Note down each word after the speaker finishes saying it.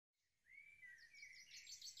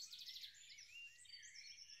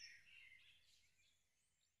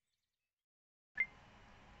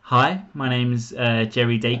Hi, my name's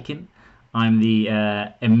Jerry Daykin. I'm the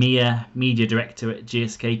EMEA Media Director at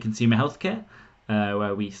GSK Consumer Healthcare,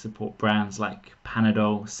 where we support brands like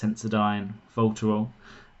Panadol, Sensodyne, Voltarol.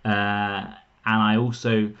 And I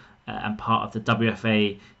also am part of the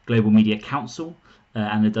WFA Global Media Council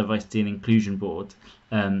and the Diversity and Inclusion Board.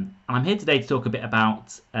 And I'm here today to talk a bit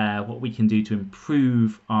about what we can do to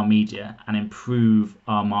improve our media and improve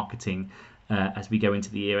our marketing as we go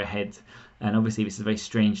into the year ahead. And obviously, this is a very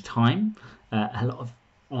strange time. A lot of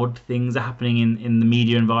odd things are happening in the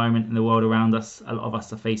media environment in the world around us. A lot of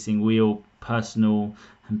us are facing real personal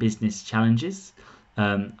and business challenges.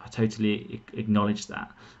 I totally acknowledge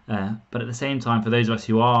that. But at the same time, for those of us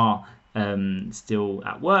who are still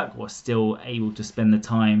at work or still able to spend the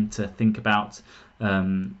time to think about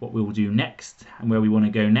what we will do next and where we want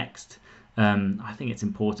to go next, I think it's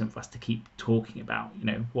important for us to keep talking about,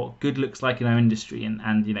 what good looks like in our industry,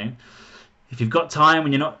 and if you've got time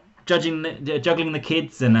when you're not juggling the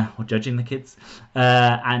kids and or judging the kids,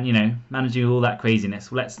 and managing all that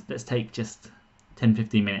craziness. Well, let's take just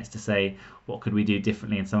 10-15 minutes to say what could we do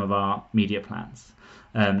differently in some of our media plans.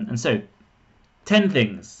 And so 10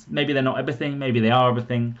 things. Maybe they're not everything, maybe they are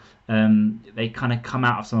everything. They kind of come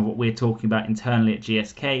out of some of what we're talking about internally at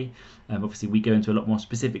GSK. Obviously, we go into a lot more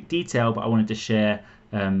specific detail, but I wanted to share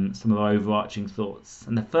some of our overarching thoughts.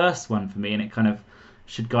 And the first one for me, and it kind of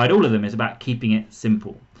should guide all of them, is about keeping it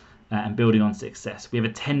simple and building on success. We have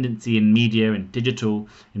a tendency in media and digital,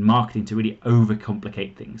 in marketing, to really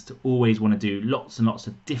overcomplicate things, to always want to do lots and lots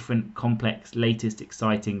of different, complex, latest,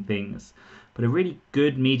 exciting things. But a really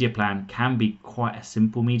good media plan can be quite a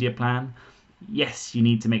simple media plan. Yes, you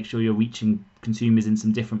need to make sure you're reaching consumers in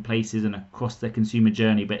some different places and across their consumer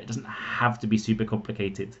journey, but it doesn't have to be super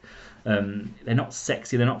complicated. They're not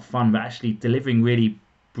sexy, they're not fun, but actually delivering really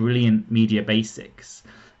brilliant media basics,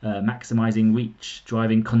 maximizing reach,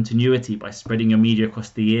 driving continuity by spreading your media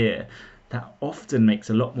across the year, that often makes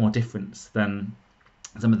a lot more difference than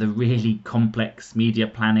some of the really complex media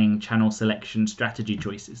planning, channel selection, strategy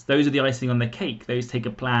choices. Those are the icing on the cake. Those take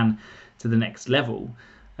a plan to the next level.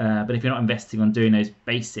 But if you're not investing on doing those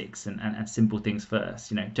basics and simple things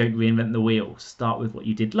first, don't reinvent the wheel. Start with what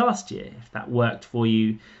you did last year. If that worked for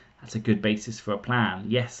you, that's a good basis for a plan.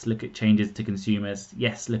 Yes, look at changes to consumers.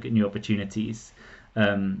 Yes, look at new opportunities.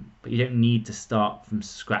 But you don't need to start from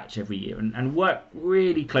scratch every year, and work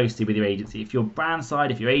really closely with your agency. If you're brand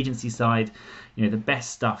side, if you're agency side, the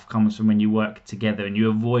best stuff comes from when you work together and you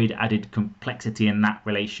avoid added complexity in that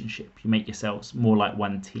relationship. You make yourselves more like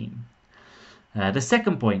one team. The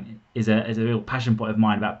second point is a real passion point of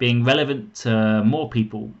mine about being relevant to more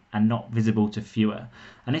people and not visible to fewer.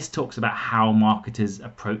 And this talks about how marketers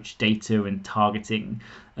approach data and targeting,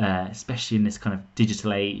 especially in this kind of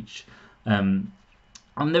digital age.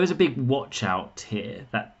 And there is a big watch out here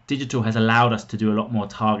that digital has allowed us to do a lot more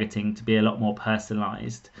targeting, to be a lot more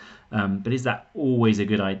personalized. But is that always a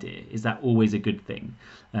good idea? Is that always a good thing?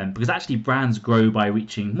 Because actually brands grow by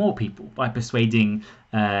reaching more people, by persuading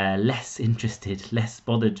less interested, less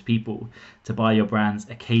bothered people to buy your brands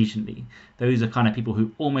occasionally. Those are kind of people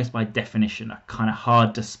who almost by definition are kind of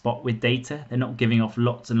hard to spot with data. They're not giving off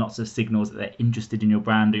lots and lots of signals that they're interested in your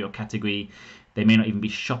brand or your category. They may not even be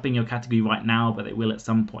shopping your category right now, but they will at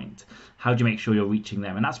some point. How do you make sure you're reaching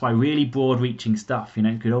them? And that's why really broad reaching stuff,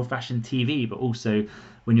 good old fashioned TV, but also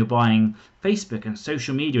when you're buying Facebook and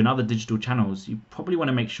social media and other digital channels, you probably want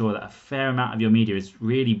to make sure that a fair amount of your media is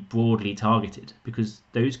really broadly targeted, because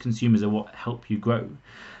those consumers are what help you grow.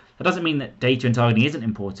 That doesn't mean that data and targeting isn't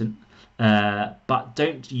important, but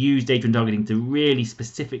don't use data and targeting to really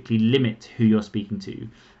specifically limit who you're speaking to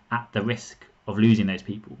at the risk of losing those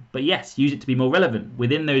people. But yes, use it to be more relevant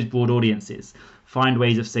within those broad audiences. Find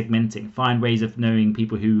ways of segmenting, find ways of knowing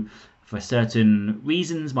people who, for certain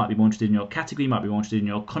reasons, might be more interested in your category, might be more interested in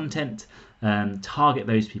your content. Target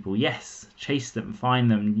those people. Yes, chase them,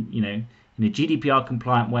 find them, in a GDPR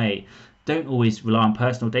compliant way. Don't always rely on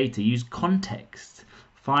personal data. Use context.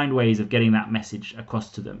 Find ways of getting that message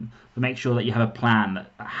across to them. But make sure that you have a plan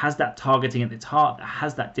that has that targeting at its heart, that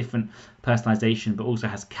has that different personalization, but also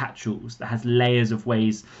has catch-alls, that has layers of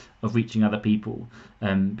ways of reaching other people.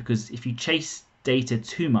 Because if you chase data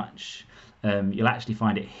too much, you'll actually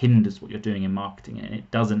find it hinders what you're doing in marketing, and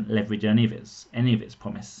it doesn't leverage any of its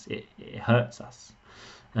promise. It hurts us.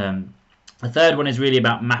 The third one is really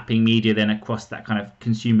about mapping media then across that kind of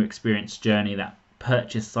consumer experience journey, that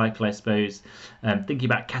purchase cycle, I suppose. Thinking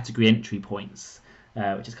about category entry points,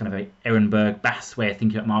 which is kind of a Ehrenberg Bass way of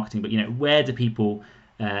thinking about marketing. But where do people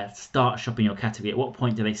start shopping your category? At what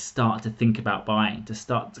point do they start to think about buying, to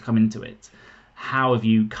start to come into it? how have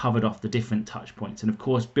you covered off the different touch points? And of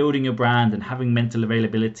course, building your brand and having mental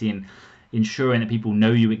availability and ensuring that people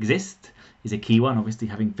know you exist is a key one. Obviously,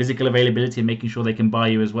 having physical availability and making sure they can buy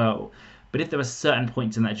you as well. But if there are certain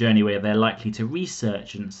points in that journey where they're likely to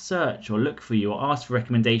research and search or look for you or ask for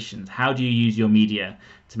recommendations, how do you use your media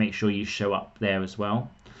to make sure you show up there as well?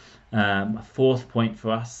 A fourth point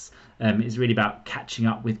for us is really about catching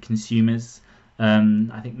up with consumers.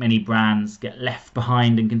 I think many brands get left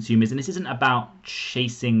behind in consumers, and this isn't about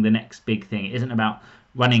chasing the next big thing. It isn't about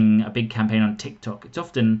running a big campaign on TikTok. It's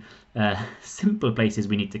often simple places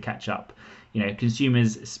we need to catch up.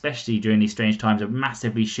 Consumers, especially during these strange times, are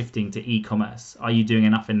massively shifting to e-commerce. Are you doing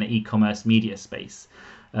enough in the e-commerce media space?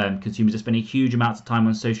 Consumers are spending huge amounts of time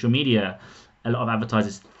on social media. A lot of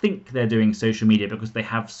advertisers think they're doing social media because they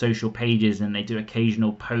have social pages and they do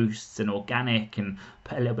occasional posts and organic and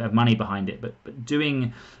put a little bit of money behind it. But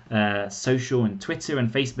doing social and Twitter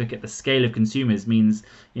and Facebook at the scale of consumers means,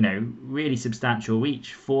 really substantial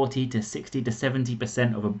reach, 40 to 60 to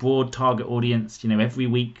 70% of a broad target audience, every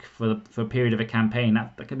week for a period of a campaign.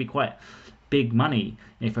 That can be quite big money.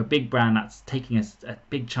 For a big brand, that's taking a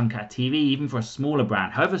big chunk out of TV, even for a smaller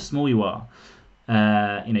brand, however small you are.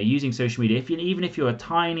 Using social media, even if you're a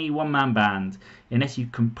tiny one-man band, unless you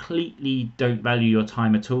completely don't value your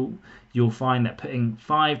time at all, you'll find that putting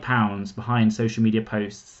 £5 behind social media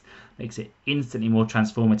posts makes it instantly more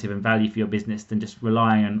transformative and value for your business than just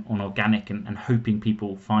relying on organic and hoping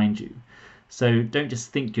people find you. So don't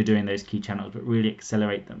just think you're doing those key channels, but really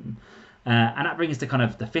accelerate them. And that brings us to kind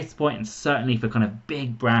of the fifth point, and certainly for kind of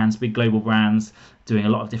big brands, big global brands doing a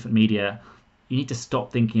lot of different media, you need to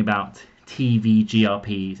stop thinking about TV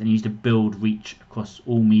GRPs and you need to build reach across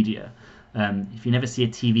all media. If you never see a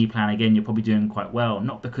TV plan again, you're probably doing quite well,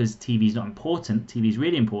 not because TV is not important. TV is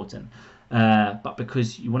really important, but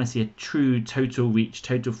because you want to see a true total reach,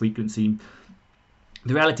 total frequency.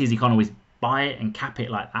 The reality is you can't always buy it and cap it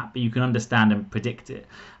like that, but you can understand and predict it.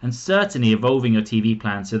 And certainly evolving your TV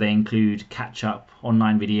plan so they include catch up,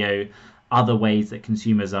 online video, other ways that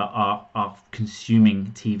consumers are consuming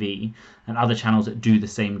TV, and other channels that do the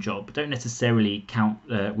same job, but don't necessarily count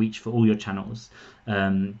reach for all your channels.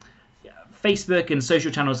 Facebook and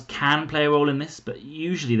social channels can play a role in this, but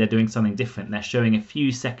usually they're doing something different. They're showing a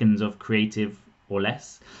few seconds of creative or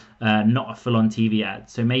less, not a full-on TV ad.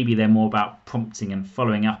 So maybe they're more about prompting and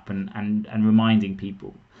following up and reminding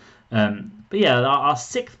people. But yeah, our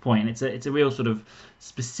sixth point, it's a real sort of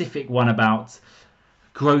specific one about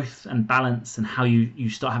growth and balance and how you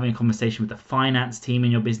start having a conversation with the finance team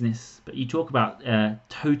in your business. But you talk about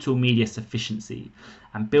total media sufficiency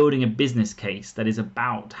and building a business case that is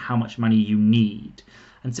about how much money you need.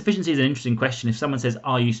 And sufficiency is an interesting question. If someone says,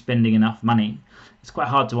 are you spending enough money? It's quite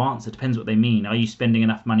hard to answer. It depends what they mean. Are you spending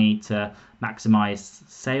enough money to maximize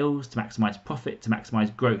sales, to maximize profit, to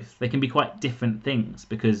maximize growth? They can be quite different things,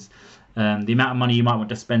 because the amount of money you might want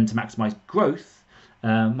to spend to maximize growth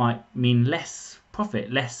might mean less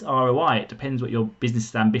profit, less ROI. It depends what your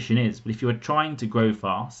business ambition is. But if you're trying to grow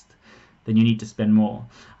fast, then you need to spend more.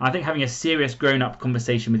 And I think having a serious grown-up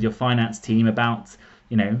conversation with your finance team about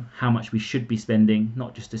how much we should be spending,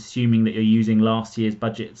 not just assuming that you're using last year's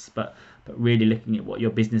budgets, but really looking at what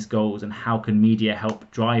your business goals and how can media help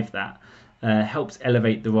drive that, helps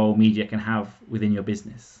elevate the role media can have within your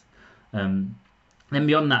business. Then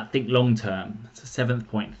beyond that, think long term. It's the seventh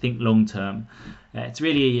point, think long term. It's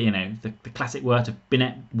really, the classic works of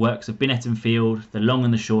Binet and Field, the long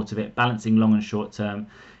and the short of it, balancing long and short term.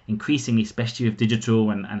 Increasingly, especially with digital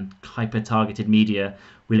and hyper-targeted media,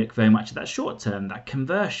 we look very much at that short term, that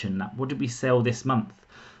conversion, that what did we sell this month?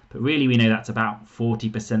 But really, we know that's about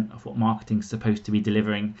 40% of what marketing's supposed to be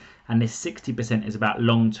delivering. And this 60% is about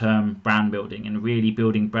long-term brand building and really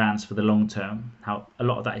building brands for the long term. How a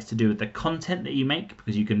lot of that is to do with the content that you make,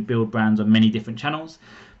 because you can build brands on many different channels.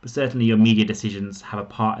 But certainly your media decisions have a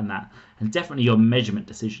part in that. And definitely your measurement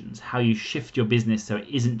decisions, how you shift your business so it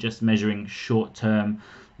isn't just measuring short-term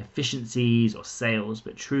efficiencies or sales,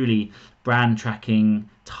 but truly brand tracking,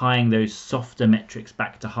 tying those softer metrics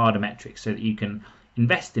back to harder metrics so that you can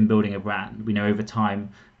invest in building a brand. We know over time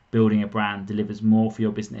building a brand delivers more for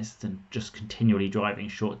your business than just continually driving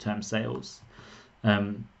short-term sales.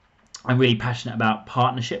 I'm really passionate about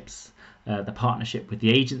partnerships. The partnership with the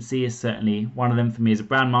agency is certainly one of them for me as a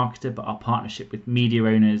brand marketer, but our partnership with media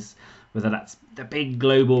owners, whether that's the big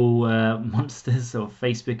global monsters of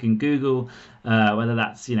Facebook and Google, whether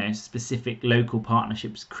that's specific local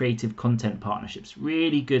partnerships, creative content partnerships,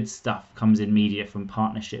 really good stuff comes in media from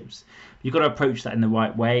partnerships. You've got to approach that in the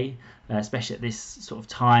right way. especially at this sort of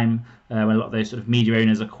time when a lot of those sort of media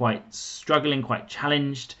owners are quite struggling, quite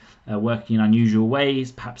challenged, working in unusual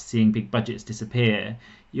ways, perhaps seeing big budgets disappear.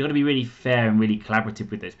 You've got to be really fair and really collaborative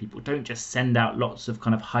with those people. Don't just send out lots of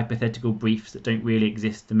kind of hypothetical briefs that don't really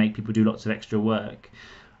exist to make people do lots of extra work.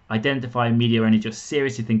 Identify media owners you're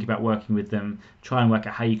seriously thinking about working with them. Try and work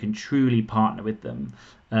out how you can truly partner with them.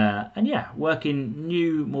 And yeah, work in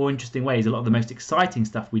new, more interesting ways. A lot of the most exciting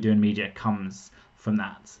stuff we do in media comes from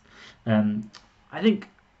that. I think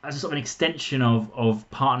as a sort of an extension of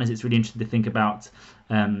partners, it's really interesting to think about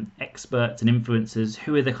experts and influencers.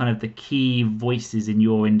 Who are the kind of the key voices in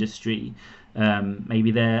your industry?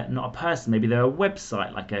 Maybe they're not a person, maybe they're a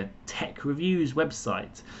website, like a tech reviews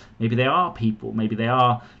website. Maybe they are people, maybe they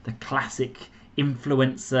are the classic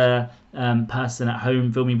influencer person at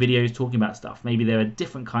home filming videos talking about stuff. Maybe they're a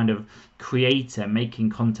different kind of creator making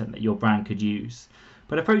content that your brand could use.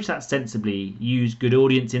 But approach that sensibly. Use good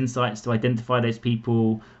audience insights to identify those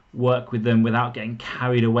people, work with them without getting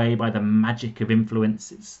carried away by the magic of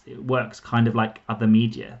influence. It works kind of like other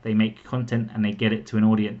media. They make content and they get it to an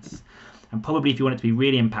audience. And probably if you want it to be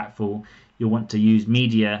really impactful, you'll want to use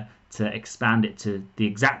media to expand it to the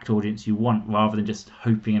exact audience you want, rather than just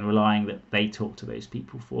hoping and relying that they talk to those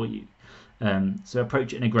people for you. So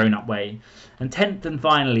approach it in a grown-up way. And 10th and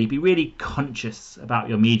finally, be really conscious about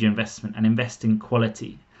your media investment and invest in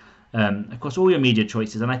quality across all your media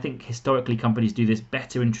choices. And I think historically companies do this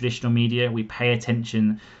better in traditional media. We pay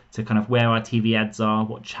attention to kind of where our TV ads are,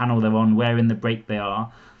 what channel they're on, where in the break they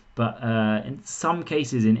are. But in some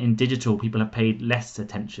cases in digital, people have paid less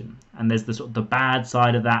attention. And there's the sort of the bad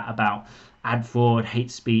side of that about ad fraud, hate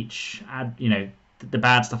speech, the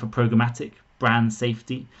bad stuff of programmatic, brand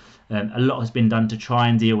safety. A lot has been done to try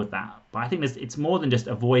and deal with that. But I think it's more than just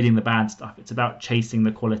avoiding the bad stuff. It's about chasing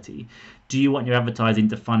the quality. Do you want your advertising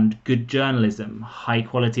to fund good journalism, high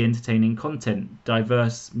quality entertaining content,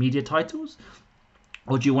 diverse media titles?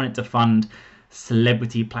 Or do you want it to fund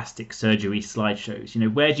celebrity plastic surgery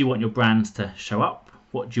slideshows? Where do you want your brands to show up?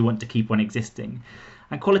 What do you want to keep on existing?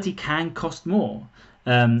 And quality can cost more.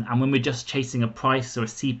 And when we're just chasing a price or a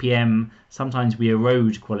CPM, sometimes we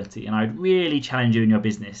erode quality. And I'd really challenge you in your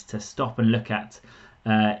business to stop and look at,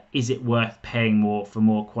 is it worth paying more for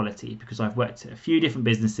more quality? Because I've worked at a few different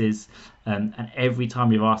businesses, and every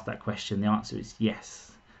time you've asked that question, the answer is yes.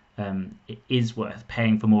 It is worth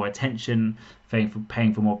paying for more attention,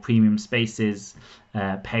 paying for more premium spaces,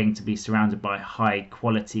 paying to be surrounded by high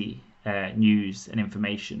quality news and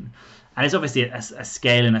information. And there's obviously a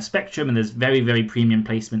scale and a spectrum, and there's very, very premium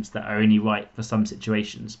placements that are only right for some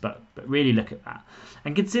situations, but really look at that.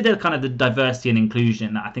 And consider kind of the diversity and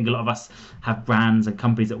inclusion. I think a lot of us have brands and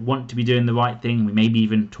companies that want to be doing the right thing. We maybe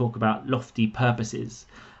even talk about lofty purposes.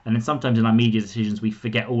 And then sometimes in our media decisions, we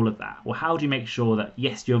forget all of that. Well, how do you make sure that,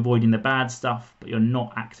 yes, you're avoiding the bad stuff, but you're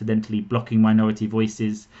not accidentally blocking minority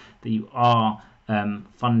voices, that you are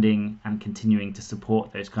funding and continuing to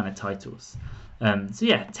support those kind of titles? So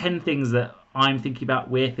yeah, 10 things that I'm thinking about,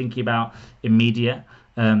 we're thinking about in media.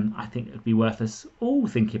 I think it would be worth us all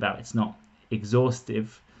thinking about. It's not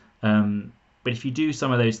exhaustive, but if you do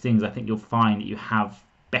some of those things, I think you'll find that you have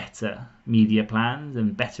better media plans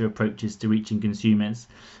and better approaches to reaching consumers.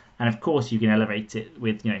 And of course you can elevate it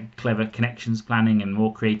with clever connections planning and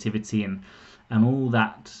more creativity and all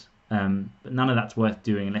that, but none of that's worth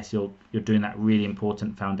doing unless you're doing that really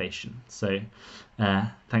important foundation. So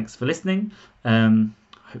thanks for listening.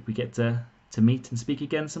 Hope we get to meet and speak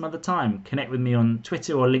again some other time. Connect with me on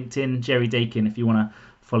Twitter or LinkedIn, Jerry Daykin, if you want to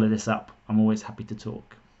follow this up. I'm always happy to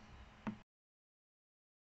talk.